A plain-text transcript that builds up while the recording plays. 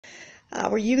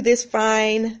How are you this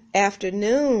fine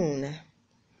afternoon?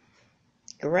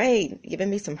 Great. Giving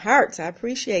me some hearts. I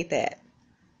appreciate that.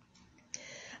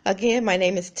 Again, my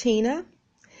name is Tina,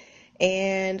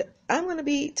 and I'm going to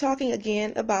be talking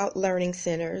again about learning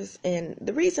centers. And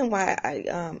the reason why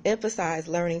I emphasize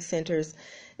learning centers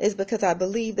is because I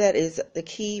believe that is the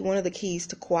key, one of the keys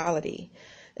to quality,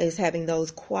 is having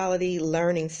those quality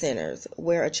learning centers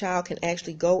where a child can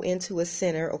actually go into a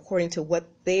center according to what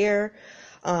their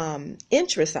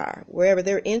interests are, wherever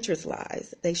their interest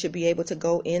lies. They should be able to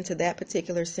go into that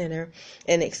particular center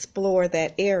and explore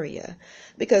that area.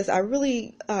 Because I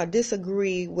really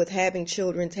disagree with having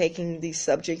children taking these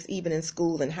subjects, even in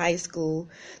school and high school,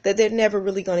 that they're never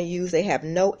really going to use, they have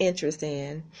no interest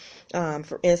in.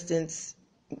 For instance,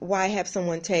 why have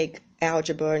someone take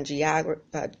algebra and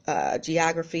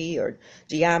geography or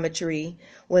geometry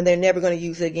when they're never going to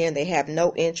use it again? They have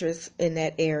no interest in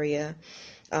that area.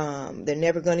 They're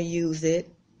never going to use it.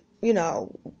 You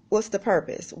know, what's the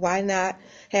purpose? Why not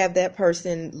have that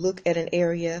person look at an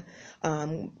area,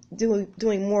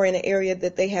 doing more in an area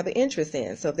that they have an interest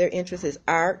in? So if their interest is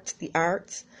art, the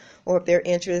arts, or if their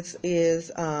interest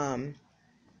is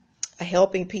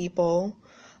helping people,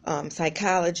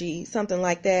 psychology, something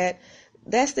like that,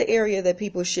 that's the area that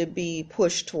people should be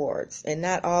pushed towards, and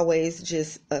not always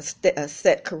just a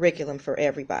set curriculum for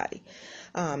everybody.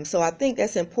 So I think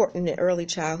that's important in early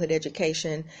childhood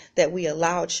education, that we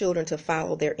allow children to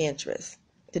follow their interests,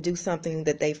 to do something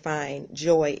that they find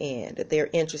joy in, that they're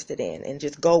interested in, and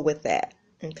just go with that,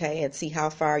 okay, and see how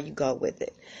far you go with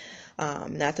it.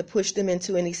 Not to push them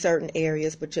into any certain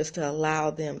areas, but just to allow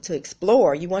them to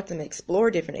explore. You want them to explore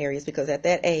different areas because at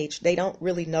that age, they don't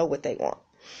really know what they want.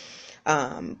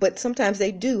 But sometimes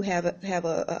they do have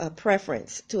a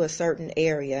preference to a certain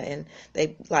area, and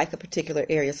they like a particular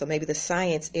area. So maybe the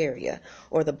science area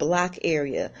or the block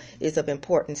area is of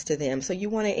importance to them. So you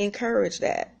want to encourage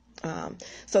that.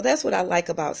 So that's what I like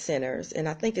about centers, and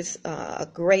I think it's a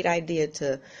great idea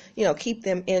to, keep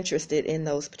them interested in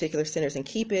those particular centers and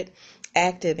keep it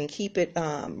active and keep it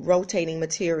rotating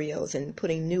materials and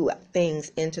putting new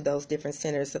things into those different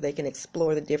centers so they can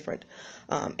explore the different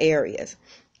areas.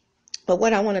 But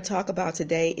what I want to talk about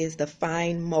today is the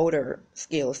fine motor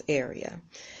skills area.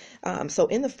 So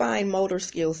in the fine motor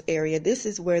skills area, this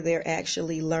is where they're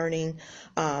actually learning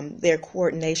their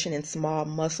coordination and small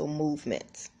muscle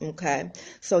movements. Okay,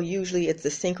 so usually it's the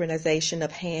synchronization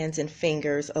of hands and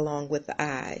fingers along with the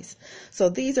eyes. So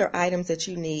these are items that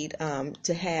you need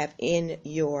to have in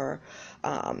your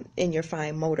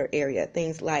fine motor area.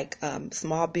 Things like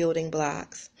small building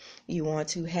blocks. You want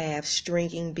to have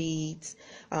stringing beads,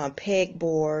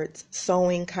 pegboards,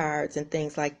 sewing cards, and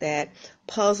things like that.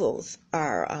 Puzzles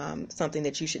are something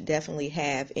that you should definitely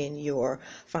have in your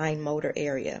fine motor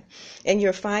area. And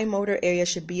your fine motor area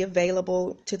should be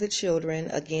available to the children,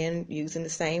 again, using the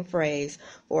same phrase,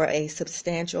 for a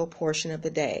substantial portion of the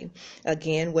day.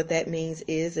 Again, what that means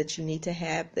is that you need to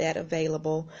have that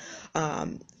available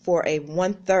for a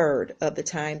 1/3 of the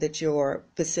time that your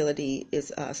facility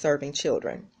is serving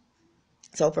children.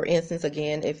 So for instance,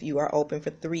 again, if you are open for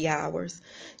 3 hours,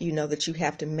 you know that you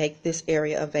have to make this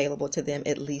area available to them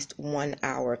at least 1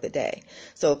 hour of the day.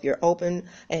 So if you're open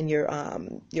and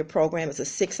your program is a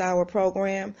 6-hour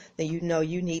program, then you know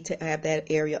you need to have that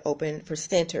area open for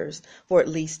centers for at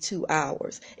least 2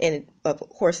 hours. And of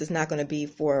course, it's not going to be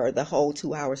for the whole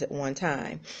 2 hours at one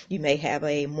time. You may have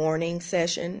a morning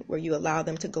session where you allow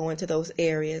them to go into those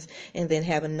areas, and then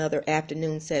have another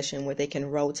afternoon session where they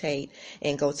can rotate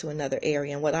and go to another area.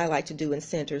 And what I like to do in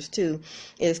centers too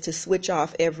is to switch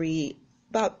off every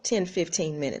about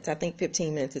 10-15 minutes. I think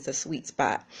 15 minutes is a sweet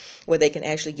spot where they can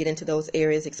actually get into those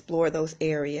areas, explore those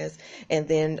areas, and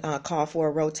then call for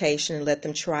a rotation and let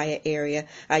them try an area.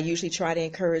 I usually try to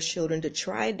encourage children to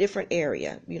try a different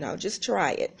area, just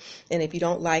try it. And if you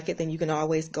don't like it, then you can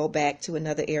always go back to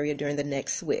another area during the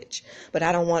next switch. But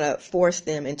I don't want to force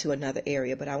them into another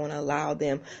area, but I want to allow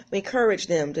them, encourage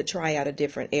them to try out a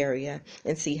different area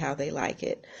and see how they like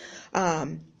it.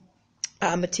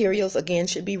 Materials, again,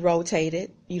 should be rotated.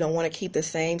 You don't want to keep the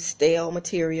same stale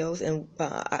materials, and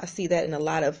I see that in a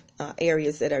lot of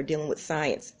areas that are dealing with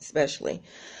science, especially.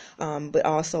 But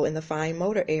also in the fine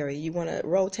motor area, you want to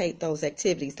rotate those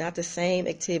activities, not the same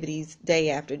activities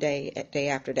day after day, day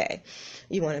after day.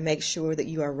 You want to make sure that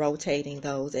you are rotating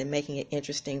those and making it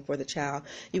interesting for the child.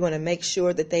 You want to make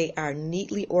sure that they are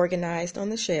neatly organized on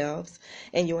the shelves,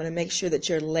 and you want to make sure that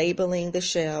you're labeling the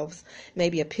shelves,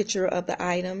 maybe a picture of the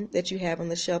item that you have on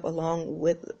the shelf along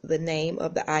with the name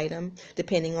of the item,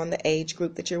 depending on the age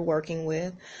group that you're working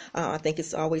with. I think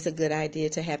it's always a good idea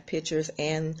to have pictures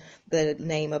and the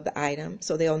name of the the item,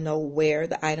 so they'll know where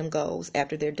the item goes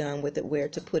after they're done with it, where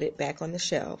to put it back on the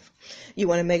shelf. You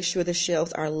want to make sure the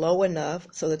shelves are low enough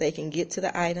so that they can get to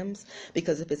the items,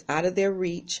 because if it's out of their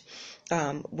reach,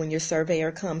 when your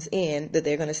surveyor comes in, that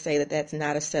they're going to say that that's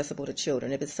not accessible to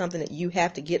children. If it's something that you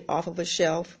have to get off of a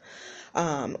shelf,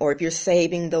 or if you're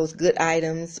saving those good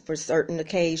items for certain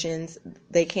occasions,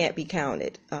 they can't be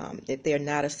counted if they're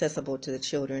not accessible to the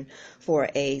children for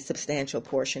a substantial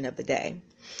portion of the day.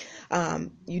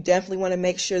 You definitely want to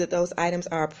make sure that those items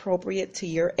are appropriate to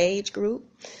your age group.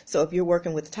 So if you're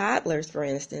working with toddlers, for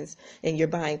instance, and you're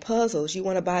buying puzzles, you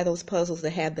want to buy those puzzles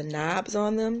that have the knobs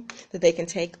on them that they can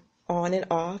take on and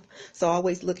off. So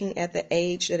always looking at the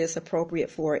age that is appropriate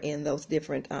for in those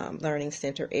different learning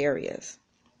center areas.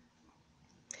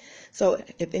 So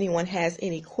if anyone has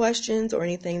any questions or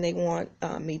anything they want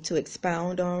me to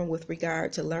expound on with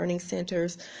regard to learning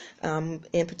centers,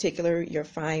 in particular your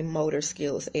fine motor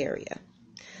skills area.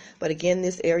 But again,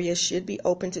 this area should be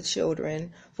open to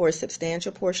children for a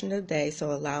substantial portion of the day,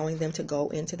 so allowing them to go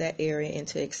into that area and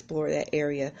to explore that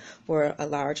area for a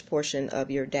large portion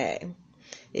of your day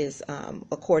is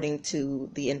according to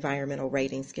the environmental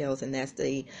rating scales, and that's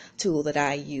the tool that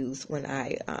I use when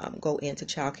I go into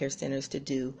child care centers to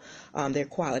do their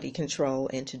quality control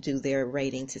and to do their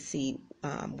rating to see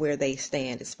where they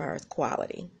stand as far as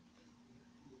quality.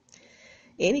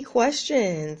 Any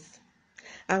questions?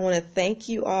 I want to thank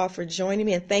you all for joining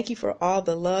me, and thank you for all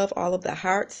the love, all of the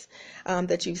hearts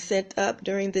that you sent up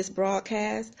during this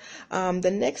broadcast.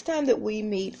 The next time that we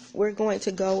meet, we're going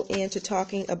to go into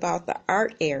talking about the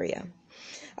art area.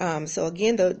 So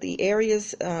again, the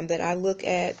areas that I look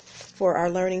at for our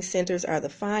learning centers are the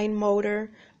fine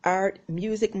motor, art,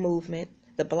 music, movement,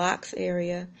 the blocks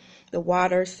area, the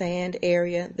water, sand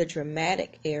area, the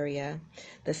dramatic area,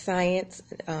 the science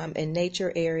and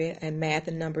nature area, and math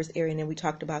and numbers area, and then we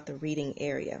talked about the reading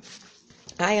area.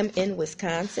 I am in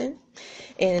Wisconsin,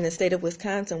 and in the state of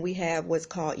Wisconsin, we have what's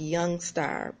called Young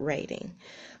Star rating,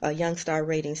 a Young Star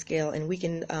rating scale, and we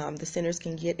can the centers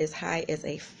can get as high as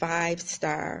a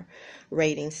 5-star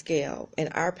rating scale, and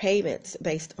our payments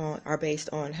are based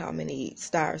on how many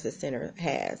stars the center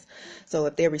has. So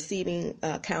if they're receiving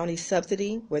county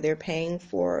subsidy where they're paying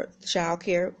for child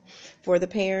care for the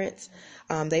parents,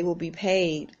 they will be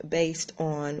paid based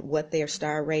on what their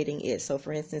star rating is. So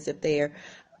for instance, if they're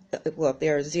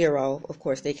a 0, of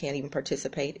course they can't even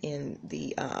participate in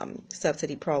the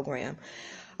subsidy program.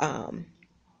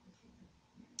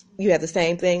 You have the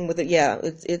same thing with it. Yeah,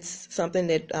 it's something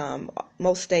that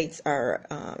most states are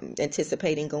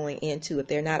anticipating going into. If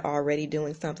they're not already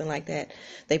doing something like that,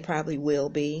 they probably will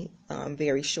be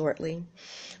very shortly.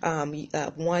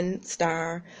 1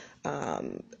 star,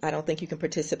 I don't think you can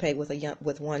participate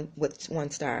with one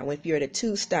star. If you're at a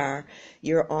 2-star,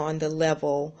 you're on the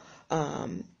level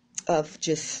of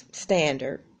just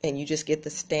standard, and you just get the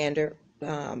standard.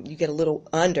 You get a little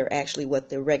under actually what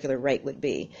the regular rate would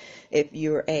be. If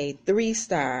you're a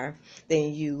 3-star,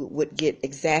 then you would get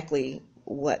exactly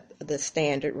what the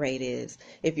standard rate is.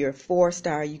 If you're a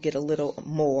 4-star, you get a little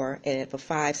more, and if a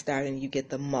 5-star, then you get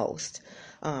the most.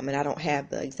 And I don't have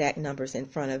the exact numbers in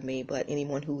front of me, but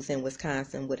anyone who's in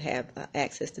Wisconsin would have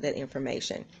access to that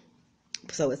information.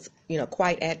 So it's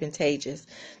quite advantageous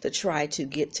to try to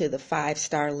get to the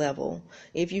 5-star level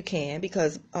if you can,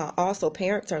 because also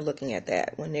parents are looking at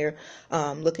that when they're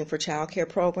looking for child care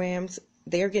programs.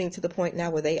 They're getting to the point now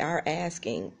where they are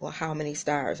asking, well, how many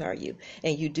stars are you?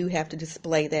 And you do have to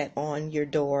display that on your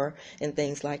door and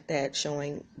things like that,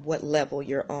 showing what level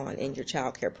you're on in your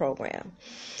child care program.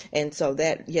 And so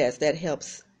that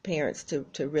helps parents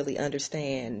to really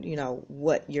understand,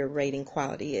 what your rating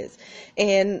quality is.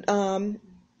 And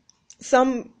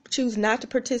some choose not to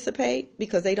participate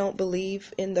because they don't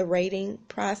believe in the rating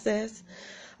process.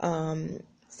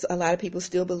 So a lot of people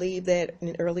still believe that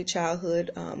in early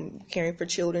childhood, caring for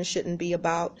children shouldn't be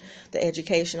about the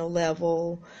educational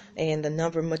level and the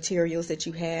number of materials that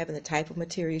you have and the type of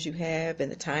materials you have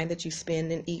and the time that you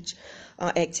spend in each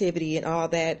activity and all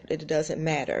that. It doesn't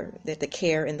matter, that the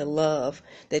care and the love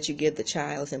that you give the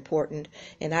child is important.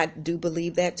 And I do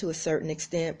believe that to a certain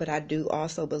extent, but I do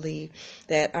also believe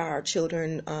that our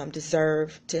children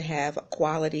deserve to have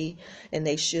quality, and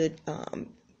they should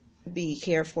be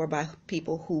cared for by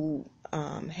people who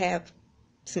have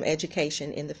some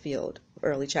education in the field,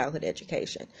 early childhood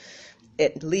education.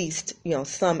 At least,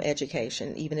 some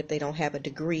education, even if they don't have a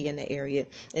degree in the area,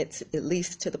 it's at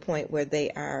least to the point where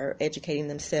they are educating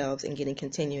themselves and getting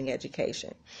continuing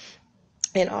education.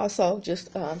 And also,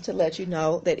 just to let you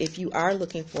know that if you are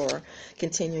looking for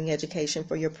continuing education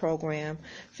for your program,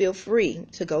 feel free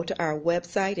to go to our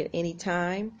website at any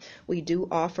time. We do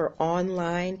offer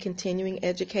online continuing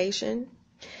education,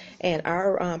 and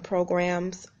our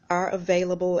programs are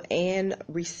available and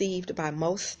received by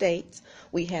most states.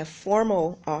 We have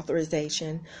formal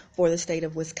authorization for the state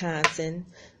of Wisconsin,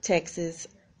 Texas,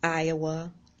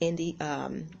 Iowa,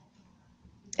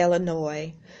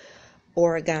 Illinois,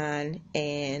 Oregon,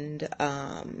 and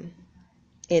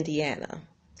Indiana.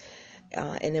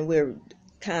 And then we're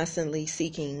constantly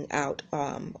seeking out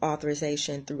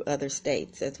authorization through other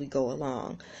states as we go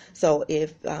along. So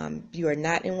if you are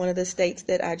not in one of the states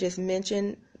that I just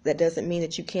mentioned, that doesn't mean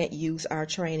that you can't use our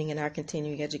training and our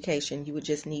continuing education. You would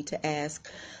just need to ask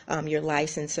your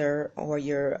licensor or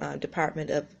your Department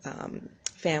of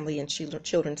Family and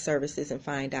Children's Services and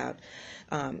find out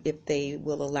if they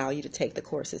will allow you to take the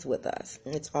courses with us.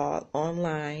 It's all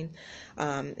online,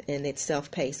 and it's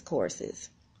self-paced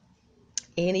courses.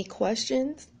 Any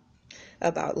questions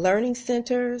about learning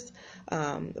centers,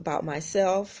 about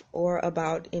myself, or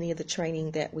about any of the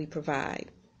training that we provide?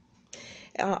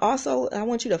 Also, I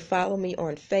want you to follow me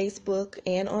on Facebook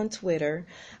and on Twitter.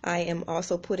 I am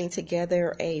also putting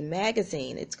together a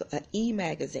magazine. It's an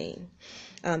e-magazine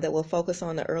that will focus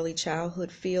on the early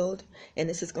childhood field. And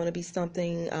this is going to be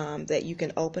something that you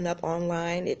can open up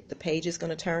online. The page is going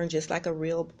to turn just like a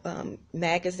real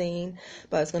magazine,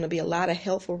 but it's going to be a lot of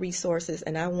helpful resources.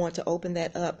 And I want to open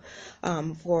that up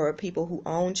for people who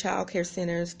own child care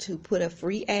centers to put a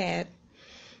free ad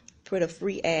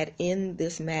in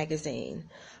this magazine,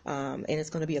 and it's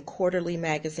going to be a quarterly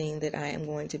magazine that I am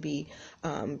going to be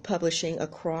publishing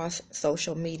across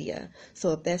social media.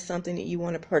 So if that's something that you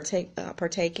want to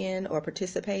partake in or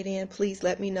participate in, please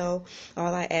let me know.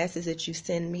 All I ask is that you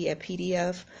send me a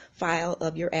PDF file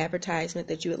of your advertisement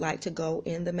that you would like to go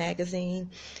in the magazine,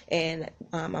 and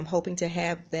I'm hoping to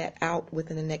have that out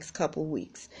within the next couple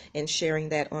weeks and sharing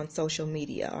that on social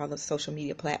media, all the social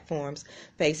media platforms,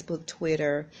 Facebook,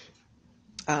 Twitter,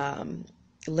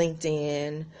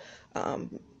 LinkedIn,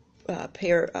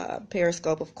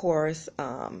 Periscope, of course,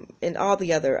 and all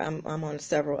the other. I'm on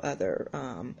several other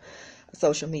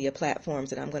social media platforms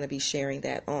that I'm going to be sharing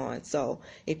that on. So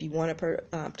if you want to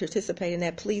participate in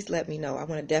that, please let me know. I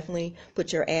want to definitely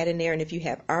put your ad in there. And if you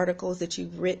have articles that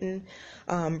you've written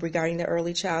regarding the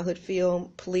early childhood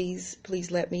field, please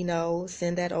let me know.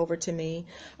 Send that over to me.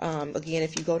 Again,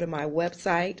 if you go to my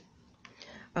website,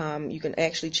 you can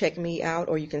actually check me out,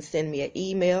 or you can send me an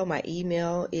email. My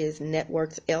email is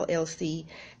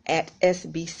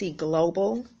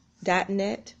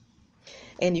networxllc@sbcglobal.net.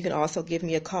 And you can also give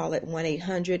me a call at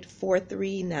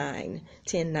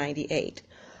 1-800-439-1098.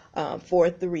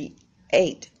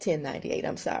 438-1098,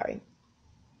 I'm sorry.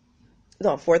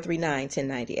 No,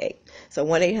 439-1098. So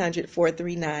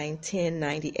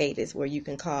 1-800-439-1098 is where you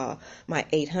can call. My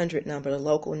 800 number, the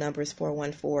local number is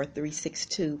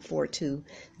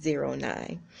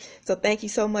 414-362-4209. So thank you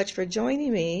so much for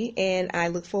joining me, and I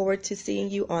look forward to seeing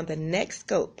you on the next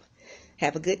scope.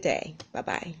 Have a good day.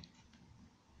 Bye-bye.